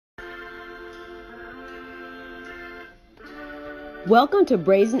Welcome to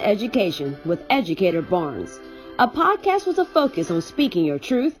Brazen Education with Educator Barnes, a podcast with a focus on speaking your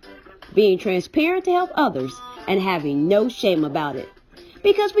truth, being transparent to help others, and having no shame about it.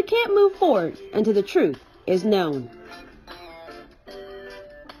 Because we can't move forward until the truth is known.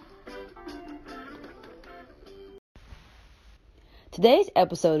 Today's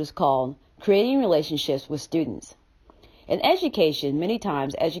episode is called Creating Relationships with Students. In education, many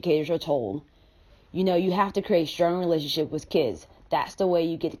times educators are told, you have to create strong relationship with kids. That's the way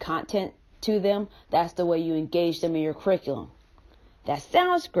you get content to them. That's the way you engage them in your curriculum. That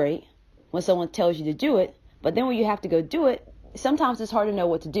sounds great when someone tells you to do it, but then when you have to go do it, sometimes it's hard to know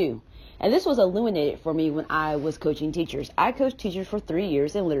what to do. And this was illuminated for me when I was coaching teachers. I coached teachers for 3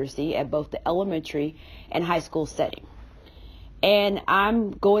 years in literacy at both the elementary and high school setting. And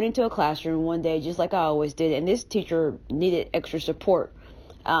I'm going into a classroom one day, just like I always did, and this teacher needed extra support.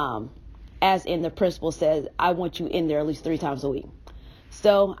 As in the principal says, I want you in there at least 3 times a week.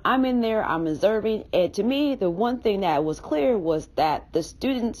 So I'm in there, I'm observing, and to me, the one thing that was clear was that the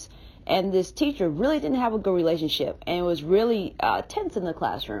students and this teacher really didn't have a good relationship, and it was really tense in the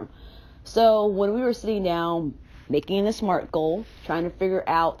classroom. So when we were sitting down, making a SMART goal, trying to figure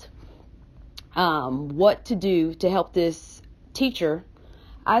out what to do to help this teacher,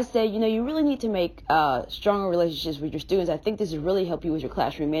 I said, you really need to make stronger relationships with your students. I think this would really help you with your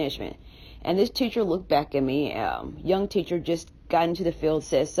classroom management. And this teacher looked back at me, young teacher just got into the field,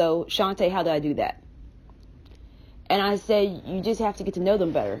 says, so Shantae, how do I do that? And I said, you just have to get to know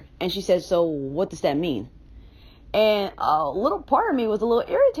them better. And she said, so what does that mean? And a little part of me was a little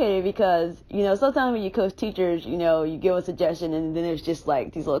irritated because, sometimes when you coach teachers, you give a suggestion and then there's just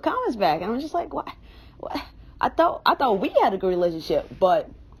like these little comments back. And I'm just like, what? I thought we had a good relationship, but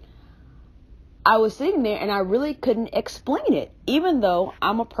I was sitting there and I really couldn't explain it, even though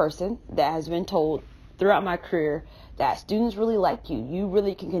I'm a person that has been told throughout my career that students really like you. You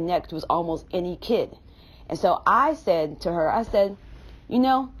really can connect with almost any kid. And so I said to her,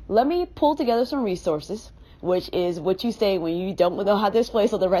 let me pull together some resources, which is what you say when you don't know how to explain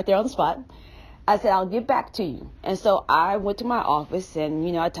something right there on the spot. I said, I'll get back to you. And so I went to my office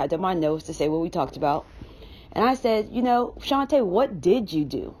and, I typed up my notes to say what we talked about. And I said, Shantae, what did you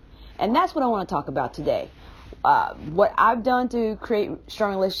do? And that's what I want to talk about today. What I've done to create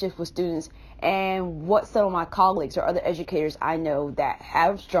strong relationships with students and what some of my colleagues or other educators I know that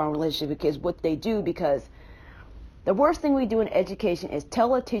have strong relationships with kids, what they do, because the worst thing we do in education is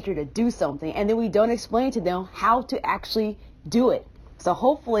tell a teacher to do something and then we don't explain to them how to actually do it. So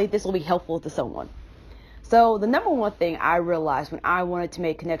hopefully this will be helpful to someone. So the number one thing I realized when I wanted to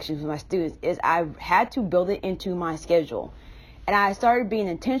make connections with my students is I had to build it into my schedule. And I started being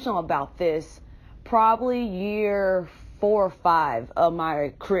intentional about this probably year 4 or 5 of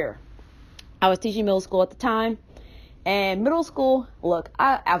my career. I was teaching middle school at the time. And middle school, look,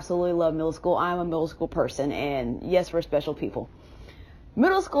 I absolutely love middle school. I'm a middle school person. And yes, we're special people.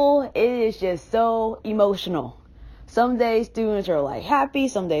 Middle school, it is just so emotional. Some days students are like happy.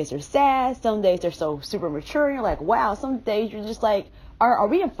 Some days they're sad. Some days they're so super mature. And you're like, wow. Some days you're just like, are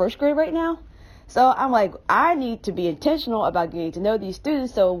we in first grade right now? So I'm like, I need to be intentional about getting to know these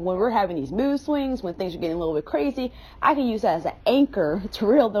students. So when we're having these mood swings, when things are getting a little bit crazy, I can use that as an anchor to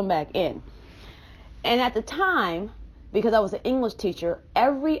reel them back in. And at the time, because I was an English teacher,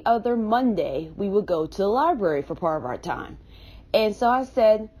 every other Monday we would go to the library for part of our time. And so I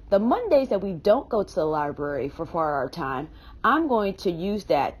said, the Mondays that we don't go to the library for part of our time, I'm going to use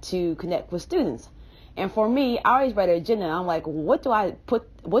that to connect with students. And for me, I always write an agenda. And I'm like, what do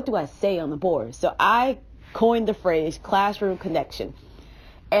I say on the board? So I coined the phrase classroom connection.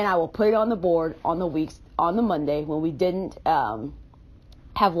 And I will put it on the board on the Monday when we didn't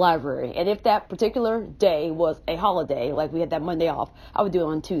have library. And if that particular day was a holiday, like we had that Monday off, I would do it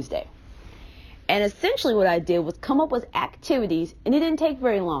on Tuesday. And essentially what I did was come up with activities, and it didn't take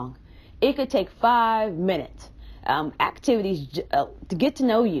very long. It could take 5 minutes, activities to get to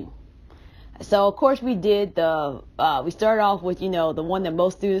know you. So, of course, we did we started off with, the one that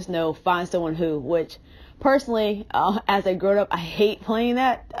most students know, Find Someone Who, which personally, as a grown up, I hate playing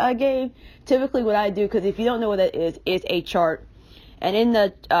that game. Typically what I do, because if you don't know what that is, it's a chart. And in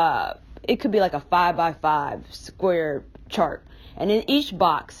the, it could be like a 5x5 square chart. And in each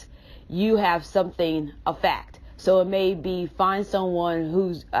box, you have something, a fact. So it may be find someone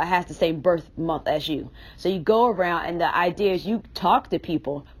who has the same birth month as you. So you go around and the idea is you talk to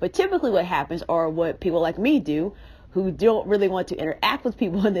people. But typically what happens, or what people like me do, who don't really want to interact with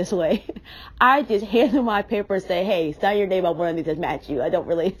people in this way, I just hand them my paper and say, hey, sign your name on one of these that match you. I don't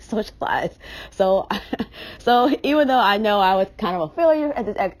really socialize. So even though I know I was kind of a failure at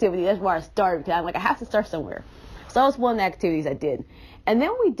this activity, that's where I started, because I'm like, I have to start somewhere. So that was one of the activities I did. And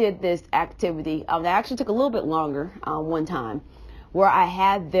then we did this activity that actually took a little bit longer one time, where I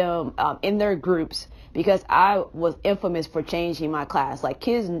had them in their groups, because I was infamous for changing my class. Like,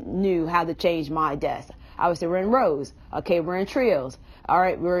 kids knew how to change my desk. I would say we're in rows. Okay, we're in trios. All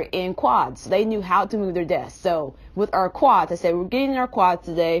right, we're in quads. So they knew how to move their desks. So with our quads, I said, we're getting in our quads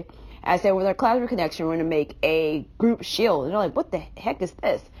today. I said, with our classroom connection, we're going to make a group shield. And they're like, what the heck is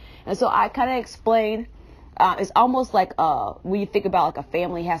this? And so I kind of explained. It's almost like when you think about like a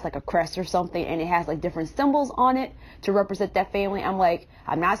family has like a crest or something, and it has like different symbols on it to represent that family. I'm like,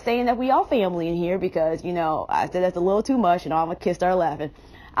 I'm not saying that we all family in here, because, you know, I said that's a little too much, and all my kids started laughing.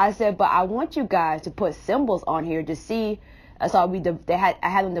 I said, but I want you guys to put symbols on here to see. So I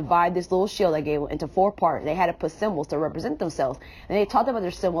had them divide this little shield I gave them into 4 parts. They had to put symbols to represent themselves, and they talked about their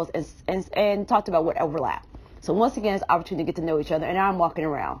symbols and talked about what overlap. So once again, it's an opportunity to get to know each other. And I'm walking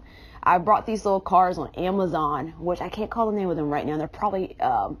around. I brought these little cards on Amazon, which I can't call the name of them right now. They're probably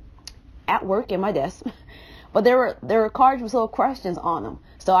at work in my desk. But there were cards with little questions on them.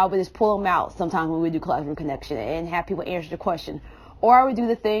 So I would just pull them out sometimes when we do Classroom Connection and have people answer the question. Or I would do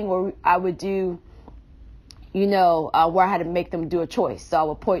the thing where I would do, where I had to make them do a choice. So I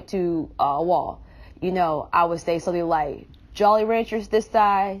would point to a wall. I would say something like, Jolly Ranchers this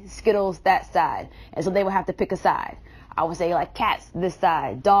side, Skittles that side. And so they would have to pick a side. I would say like cats this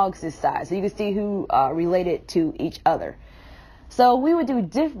side, dogs this side. So you can see who related to each other. So we would do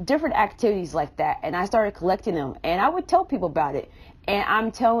different activities like that. And I started collecting them. And I would tell people about it. And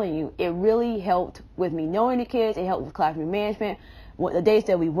I'm telling you, it really helped with me knowing the kids. It helped with classroom management. The days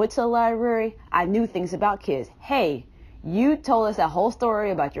that we went to the library, I knew things about kids. Hey, you told us that whole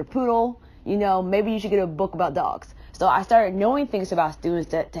story about your poodle. Maybe you should get a book about dogs. So I started knowing things about students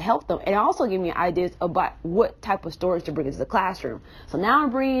to help them. And it also gave me ideas about what type of stories to bring into the classroom. So now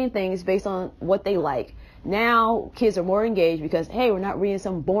I'm bringing things based on what they like. Now kids are more engaged because, hey, we're not reading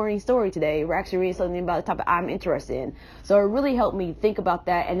some boring story today. We're actually reading something about the topic I'm interested in. So it really helped me think about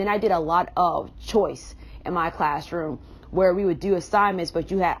that. And then I did a lot of choice in my classroom, where we would do assignments, but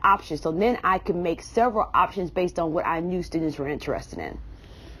you had options. So then I could make several options based on what I knew students were interested in.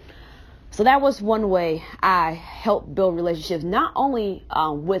 So that was one way I helped build relationships, not only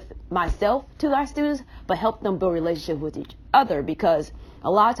with myself to our students, but help them build relationships with each other. Because a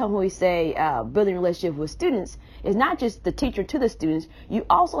lot of times when we say building relationships with students, it's not just the teacher to the students. You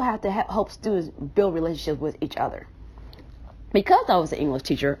also have to help students build relationships with each other. Because I was an English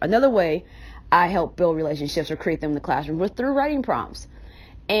teacher, another way I helped build relationships or create them in the classroom was through writing prompts.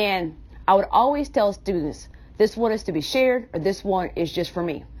 And I would always tell students, this one is to be shared, or this one is just for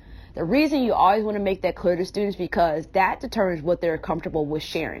me. The reason you always want to make that clear to students, because that determines what they're comfortable with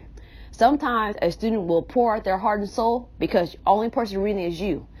sharing. Sometimes a student will pour out their heart and soul because the only person reading is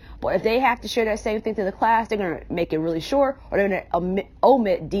you. But if they have to share that same thing to the class, they're going to make it really short, or they're going to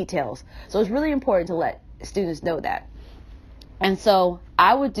omit details. So it's really important to let students know that. And so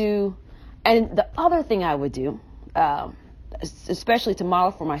I would do, and the other thing I would do, especially to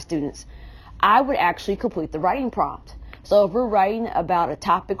model for my students, I would actually complete the writing prompt. So if we're writing about a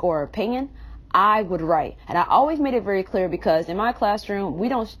topic or opinion, I would write. And I always made it very clear, because in my classroom, we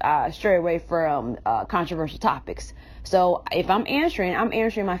don't stray away from controversial topics. So if I'm answering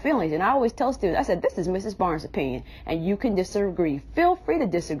my feelings. And I always tell students, I said, this is Mrs. Barnes' opinion, and you can disagree. Feel free to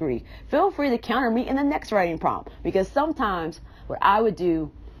disagree. Feel free to counter me in the next writing prompt. Because sometimes what I would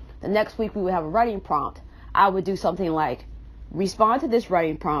do, the next week we would have a writing prompt. I would do something like, respond to this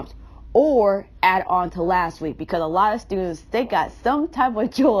writing prompt, or add on to last week, because a lot of students, they got some type of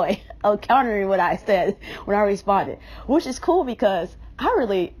joy of countering what I said when I responded, which is cool, because I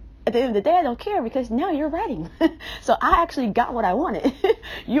really, at the end of the day, I don't care, because now you're writing. So I actually got what I wanted.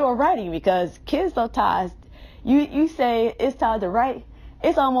 You are writing, because kids sometimes, you say it's time to write.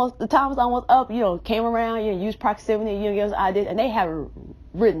 It's almost, the time's almost up. Came around, use proximity, give us ideas, and they haven't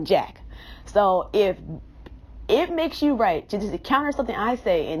written jack. So if it makes you write to just counter something I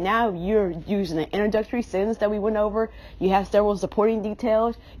say, and now you're using an introductory sentence that we went over. You have several supporting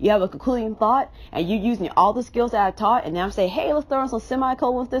details. You have a concluding thought, and you're using all the skills that I taught. And now I'm saying, hey, let's throw in some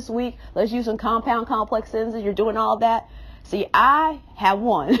semicolons this week. Let's use some compound complex sentences. You're doing all that. See, I have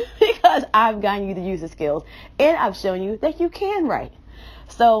won because I've gotten you to use the skills, and I've shown you that you can write.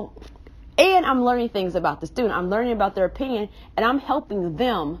 So, and I'm learning things about the student. I'm learning about their opinion, and I'm helping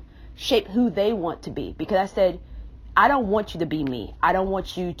them shape who they want to be. Because I said, I don't want you to be me. I don't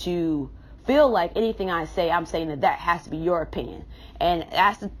want you to feel like anything I say, I'm saying that has to be your opinion. And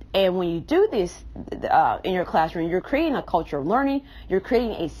when you do this in your classroom, you're creating a culture of learning. You're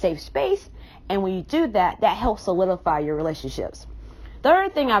creating a safe space. And when you do that, that helps solidify your relationships. The other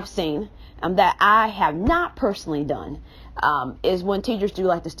thing I've seen, that I have not personally done is when teachers do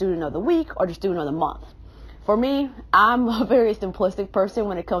like the student of the week or the student of the month. For me, I'm a very simplistic person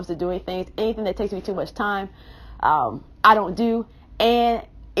when it comes to doing things. Anything that takes me too much time, I don't do. And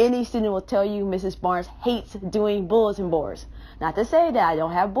any student will tell you Mrs. Barnes hates doing bulletin boards. Not to say that I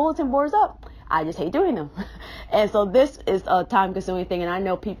don't have bulletin boards up. I just hate doing them. And so this is a time-consuming thing. And I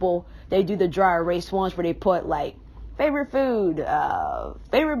know people, they do the dry erase ones where they put like favorite food,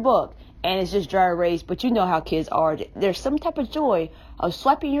 favorite book, and it's just dry erase. But you know how kids are. There's some type of joy of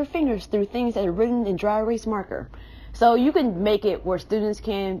swiping your fingers through things that are written in dry erase marker. So you can make it where students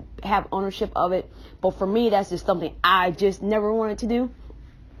can have ownership of it. But for me, that's just something I just never wanted to do.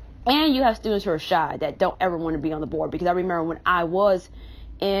 And you have students who are shy that don't ever want to be on the board. Because I remember when I was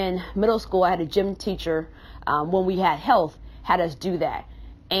in middle school, I had a gym teacher, when we had health, had us do that.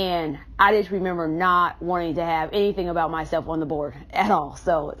 And I just remember not wanting to have anything about myself on the board at all.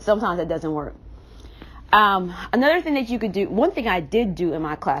 So sometimes that doesn't work. Another thing that you could do, one thing I did do in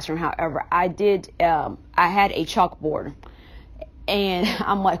my classroom, however, I had a chalkboard. And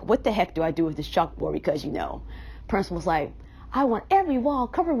I'm like, what the heck do I do with this chalkboard? Because, principal's like, I want every wall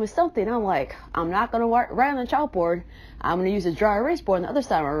covered with something. I'm like, I'm not going to write on the chalkboard. I'm going to use a dry erase board on the other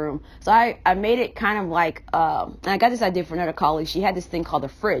side of my room. So I made it kind of like, and I got this idea from another colleague. She had this thing called the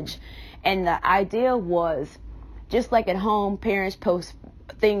fridge. And the idea was, just like at home, parents post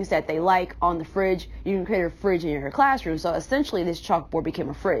things that they like on the fridge. You can create a fridge in your classroom. So essentially this chalkboard became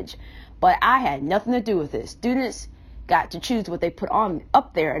a fridge. But I had nothing to do with it. Students got to choose what they put on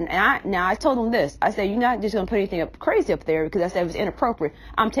up there. And I told them this. I said, you're not just going to put anything up crazy up there, because I said if it's inappropriate,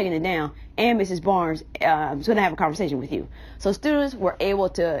 I'm taking it down. And Mrs. Barnes is going to have a conversation with you. So students were able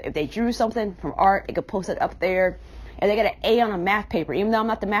to, if they drew something from art, they could post it up there. And they got an A on a math paper. Even though I'm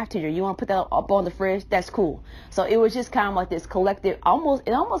not the math teacher, you want to put that up on the fridge, that's cool. So it was just kind of like this collective, it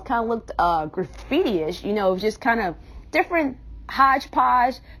almost kind of looked graffiti-ish. It was just kind of different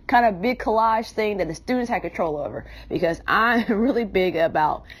hodgepodge, kind of big collage thing that the students had control over. Because I'm really big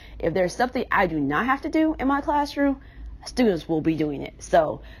about, if there's something I do not have to do in my classroom, students will be doing it.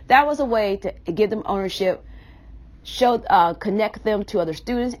 So that was a way to give them ownership, connect them to other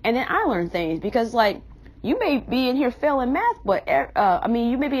students. And then I learned things, because like, you may be in here failing math, but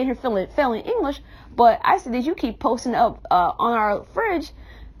you may be in here failing English, but I said that you keep posting up on our fridge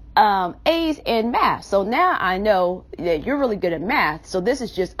A's in math. So now I know that you're really good at math. So this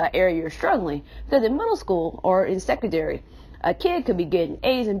is just an area you're struggling. Because in middle school or in secondary, a kid could be getting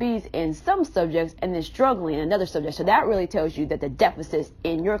A's and B's in some subjects and then struggling in another subject. So that really tells you that the deficit's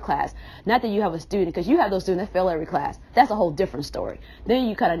in your class. Not that you have a student, because you have those students that fail every class. That's a whole different story. Then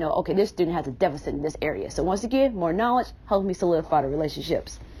you kind of know, okay, this student has a deficit in this area. So once again, more knowledge helps me solidify the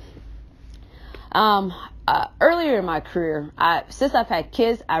relationships. Earlier in my career, since I've had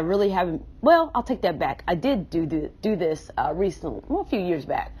kids, I really haven't, I'll take that back. I did do this recently, a few years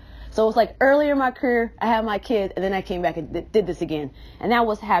back. So it's like earlier in my career, I had my kids, and then I came back and did this again. And that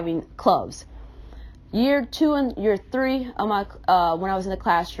was having clubs. Year 2 and year 3 of my, when I was in the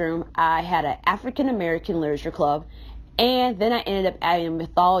classroom, I had an African American literature club, and then I ended up adding a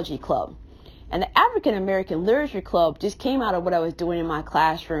mythology club. And the African American literature club just came out of what I was doing in my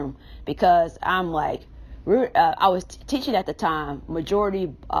classroom, because I'm like, I was teaching at the time,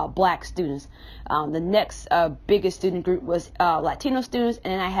 majority black students. The next biggest student group was Latino students,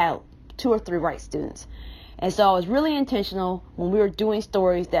 and then I had 2 or 3 white students. And so I was really intentional when we were doing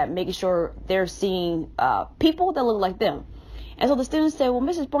stories, that making sure they're seeing people that look like them. And so the students said, well,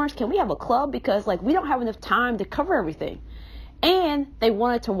 Mrs. Barnes, can we have a club? Because we don't have enough time to cover everything. And they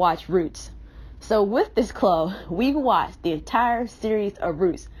wanted to watch Roots. So with this club, we watched the entire series of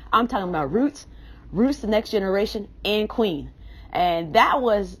Roots. I'm talking about Roots, The Next Generation, and Queen. And that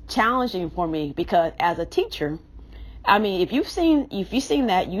was challenging for me, because as a teacher, if you've seen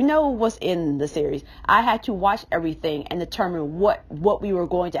that, you know what's in the series. I had to watch everything and determine what we were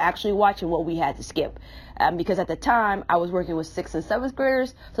going to actually watch and what we had to skip. Because at the time I was working with 6th and 7th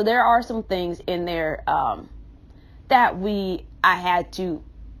graders. So there are some things in there that I had to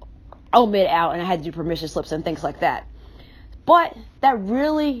omit out, and I had to do permission slips and things like that. But that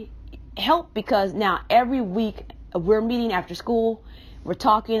really helped, because now every week we're meeting after school. We're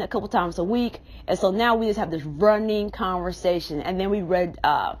talking a couple times a week. And so now we just have this running conversation. And then we read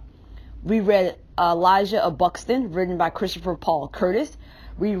Elijah of Buxton, written by Christopher Paul Curtis.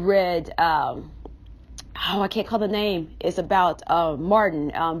 We read, I can't call the name. It's about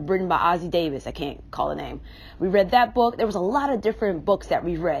Martin, written by Ozzie Davis. I can't call the name. We read that book. There was a lot of different books that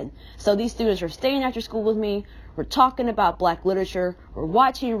we read. So these students are staying after school with me, We're talking about Black literature. We're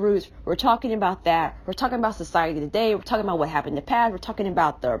watching Roots. We're talking about that. We're talking about society today. We're talking about what happened in the past. We're talking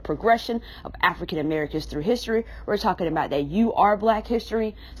about the progression of African Americans through history. We're talking about that you are Black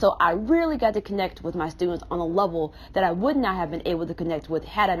history. So I really got to connect with my students on a level that I would not have been able to connect with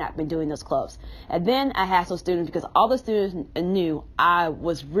had I not been doing those clubs. And then I had some students, because all the students knew I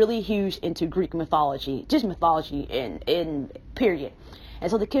was really huge into Greek mythology, just mythology in period. And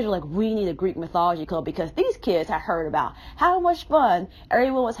so the kids were like, we need a Greek mythology club, because these kids had heard about how much fun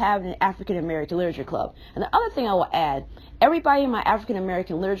everyone was having in African American Literature Club. And the other thing I will add, everybody in my African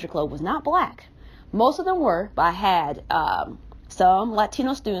American Literature Club was not Black. Most of them were, but I had some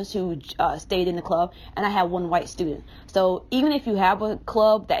Latino students who stayed in the club, and I had one white student. So even if you have a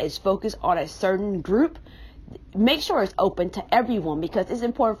club that is focused on a certain group, make sure it's open to everyone, because it's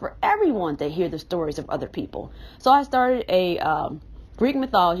important for everyone to hear the stories of other people. So I started a Greek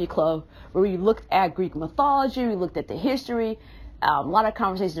mythology club where we looked at Greek mythology, we looked at the history, a lot of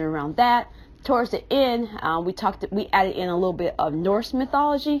conversations around that. Towards the end, we added in a little bit of Norse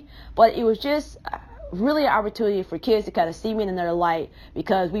mythology, but it was just really an opportunity for kids to kind of see me in another light,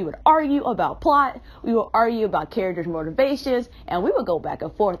 because we would argue about plot, we would argue about characters' motivations, and we would go back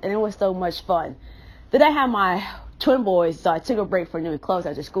and forth, and it was so much fun. Then I had my twin boys, so I took a break from doing clubs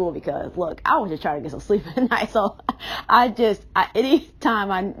after school, because look, I was just trying to get some sleep at night. So any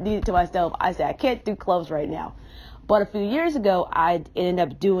time I needed to myself, I said, I can't do clubs right now. But a few years ago, I ended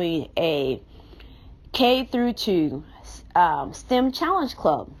up doing a K through 2 STEM challenge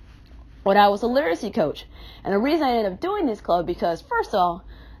club when I was a literacy coach. And the reason I ended up doing this club, because first of all,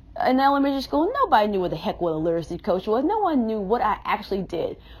 in elementary school, nobody knew what the heck what a literacy coach was. No one knew what I actually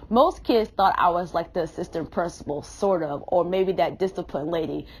did. Most kids thought I was like the assistant principal, sort of, or maybe that discipline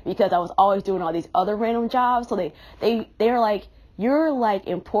lady, because I was always doing all these other random jobs. So they're like, you're like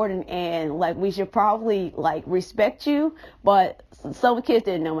important, and like we should probably like respect you. But some kids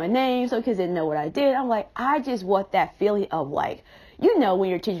didn't know my name. Some kids didn't know what I did. I'm like, I just want that feeling of like, you know, when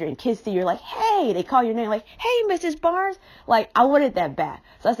you're a teacher and kids see you're like, hey, they call your name like, hey, Mrs. Barnes. Like, I wanted that bad.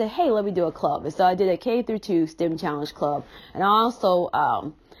 So I said, hey, let me do a club. And so I did a K through 2 STEM challenge club. And I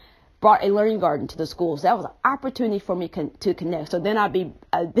also brought a learning garden to the school. So that was an opportunity for me to connect. So then I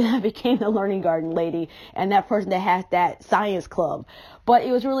became the learning garden lady and that person that has that science club. But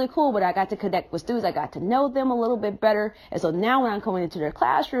it was really cool. But I got to connect with students. I got to know them a little bit better. And so now when I'm coming into their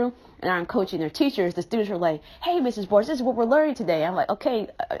classroom and I'm coaching their teachers, the students are like, hey, Mrs. Barnes, this is what we're learning today. I'm like, okay,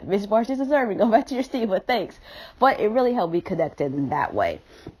 Mrs. Barnes, this is serving. Go back to your seat, but thanks. But it really helped me connected in that way.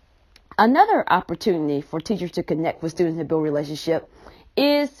 Another opportunity for teachers to connect with students and build relationship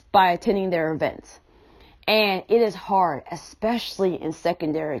is by attending their events. And it is hard, especially in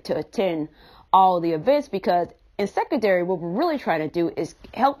secondary, to attend all the events, because in secondary, what we're really trying to do is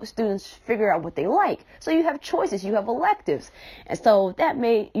help students figure out what they like. So you have choices, you have electives. And so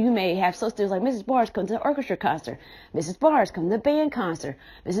you may have some students like, Mrs. Barnes, come to the orchestra concert. Mrs. Barnes, come to the band concert.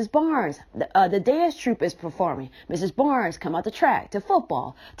 Mrs. Barnes, the dance troupe is performing. Mrs. Barnes, come out to track, to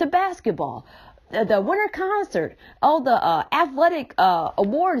football, to basketball. The winter concert, all the athletic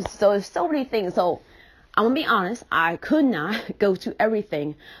awards. So there's so many things. So I'm going to be honest, I could not go to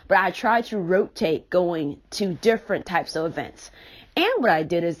everything, but I tried to rotate going to different types of events. And what I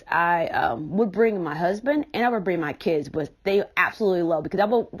did is I would bring my husband and I would bring my kids, but they absolutely loved, because I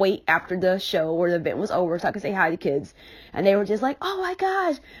would wait after the show or the event was over so I could say hi to kids. And they were just like, oh my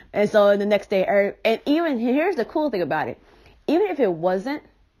gosh. And so the next day, and even here's the cool thing about it. Even if it wasn't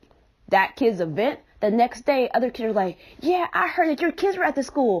that kid's event, the next day, other kids are like, yeah, I heard that your kids were at the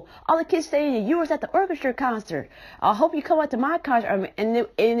school. All the kids saying you was at the orchestra concert. I hope you come out to my concert. And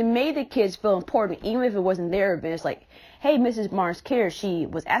it made the kids feel important, even if it wasn't their event. It's like, hey, Mrs. Barnes cares. She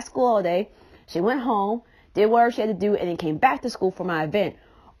was at school all day. She went home, did whatever she had to do, and then came back to school for my event.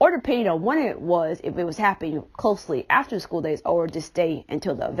 Or depending on when it was, if it was happening closely after the school days, or just stay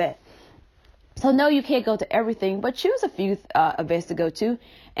until the event. So no, you can't go to everything, but choose a few events to go to,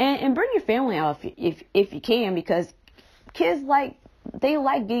 and bring your family out if you can, because kids like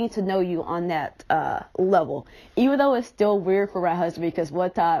getting to know you on that level. Even though it's still weird for my husband, because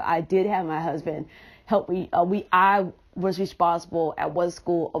one time I did have my husband help me. I was responsible at one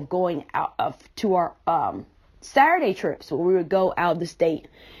school of going out to our Saturday trips where we would go out of the state,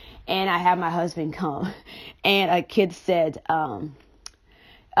 and I had my husband come, and a kid said,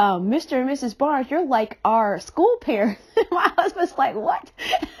 Mr. and Mrs. Barnes, you're like our school parents. My husband's like, what?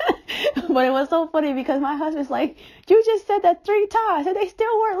 But it was so funny because my husband's like, you just said that 3 times and they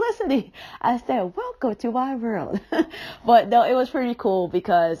still weren't listening. I said, welcome to my world. But no, it was pretty cool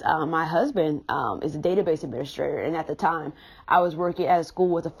because my husband is a database administrator. And at the time I was working at a school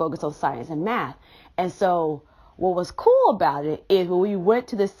with a focus on science and math. And so what was cool about it is when we went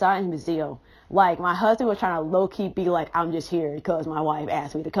to the science museum, like my husband was trying to low key be like, I'm just here because my wife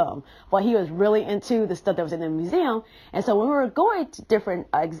asked me to come. But he was really into the stuff that was in the museum. And so when we were going to different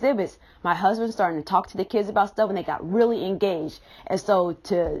exhibits, my husband started to talk to the kids about stuff and they got really engaged. And so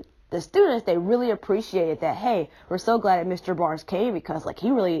to the students, they really appreciated that, hey, we're so glad that Mr. Barnes came because like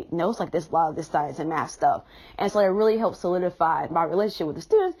he really knows like this, a lot of this science and math stuff. And so it really helped solidify my relationship with the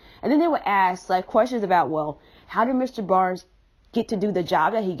students. And then they would ask like questions about, well, how did Mr. Barnes get to do the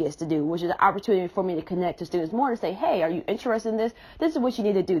job that he gets to do, which is an opportunity for me to connect to students more and say, hey, are you interested in this? This is what you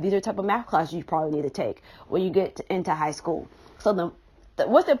need to do. These are the type of math classes you probably need to take when you get into high school. So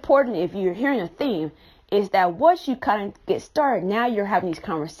what's important if you're hearing a theme is that once you kind of get started, now you're having these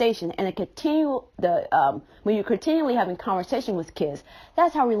conversations and when you're continually having conversation with kids,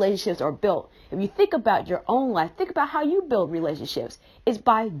 that's how relationships are built. If you think about your own life, think about how you build relationships. It's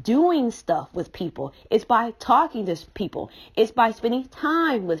by doing stuff with people. It's by talking to people. It's by spending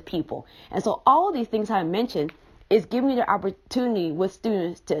time with people. And so all of these things I mentioned is giving you the opportunity with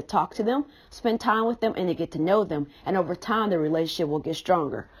students to talk to them, spend time with them, and to get to know them. And over time, the relationship will get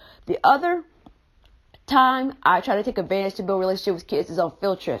stronger. The other time I try to take advantage to build relationship with kids is on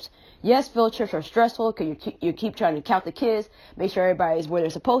field trips. Yes, field trips are stressful because you keep trying to count the kids, make sure everybody's where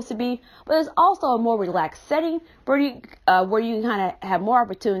they're supposed to be. But it's also a more relaxed setting where you kind of have more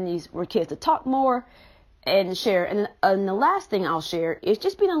opportunities for kids to talk more and share. And the last thing I'll share is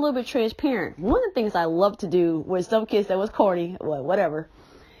just being a little bit transparent. One of the things I love to do with some kids that was corny, well, whatever,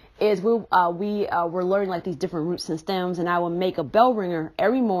 is we're learning like these different roots and stems, and I would make a bell ringer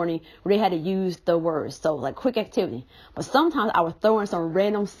every morning where they had to use the words. So like quick activity. But sometimes I would throw in some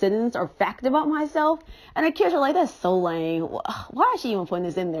random sentence or fact about myself, and the kids are like, that's so lame. Why is she even putting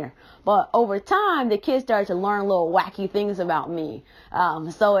this in there? But over time, the kids started to learn little wacky things about me.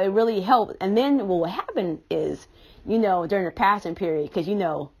 So it really helped. And then what would happen is, during the passing period, because,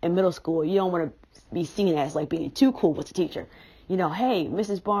 in middle school, you don't want to be seen as like being too cool with the teacher. Hey,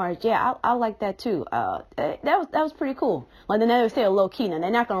 Mrs. Barnes, yeah, I like that too. That was pretty cool. Like then they would say a low key. Now they're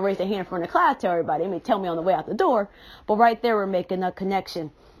not gonna raise their hand in front of the class to everybody. They may tell me on the way out the door, but right there we're making a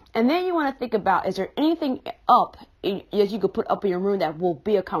connection. And then you want to think about, is there anything up that you could put up in your room that will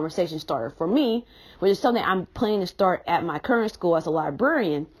be a conversation starter? For me, which is something I'm planning to start at my current school as a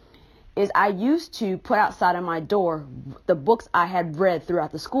librarian, is I used to put outside of my door the books I had read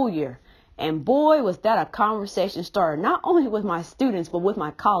throughout the school year. And boy, was that a conversation starter, not only with my students, but with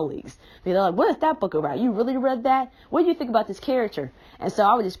my colleagues. They're like, what is that book about? You really read that? What do you think about this character? And so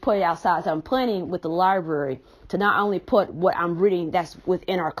I would just put it outside. So I'm planning with the library to not only put what I'm reading that's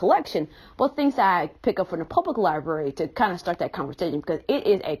within our collection, but things that I pick up from the public library to kind of start that conversation, because it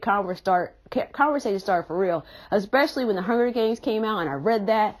is a conversation starter for real, especially when the Hunger Games came out and I read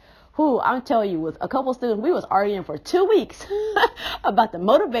that. I'm telling you, with a couple of students, we was arguing for 2 weeks about the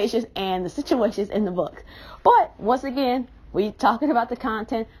motivations and the situations in the book. But once again, we talking about the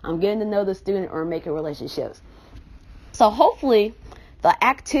content. I'm getting to know the student or making relationships. So hopefully the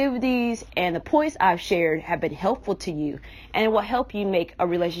activities and the points I've shared have been helpful to you, and it will help you make a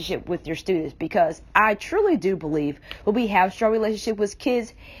relationship with your students, because I truly do believe when we have strong relationship with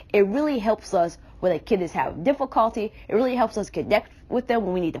kids, it really helps us when a kid is having difficulty. It really helps us connect with them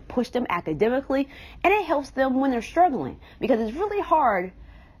when we need to push them academically, and it helps them when they're struggling, because it's really hard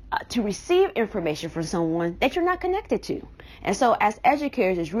to receive information from someone that you're not connected to. And so as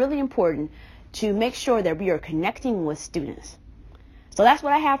educators, it's really important to make sure that we are connecting with students. So that's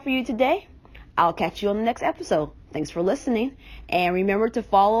what I have for you today. I'll catch you on the next episode. Thanks for listening. And remember to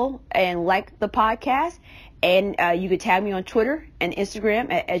follow and like the podcast. And you can tag me on Twitter and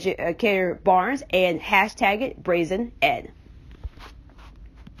Instagram at Educator Barnes and hashtag it Brazen Ed.